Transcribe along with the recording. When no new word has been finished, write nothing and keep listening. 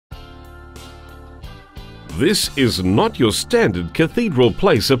This is not your standard Cathedral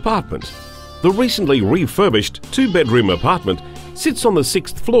Place apartment. The recently refurbished two-bedroom apartment sits on the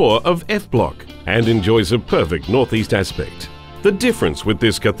 6th floor of F Block and enjoys a perfect northeast aspect. The difference with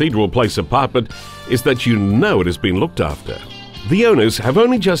this Cathedral Place apartment is that you know it has been looked after. The owners have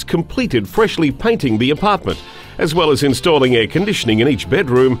only just completed freshly painting the apartment, as well as installing air conditioning in each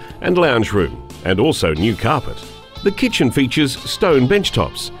bedroom and lounge room, and also new carpet. The kitchen features stone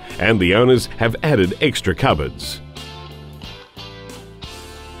benchtops, and the owners have added extra cupboards.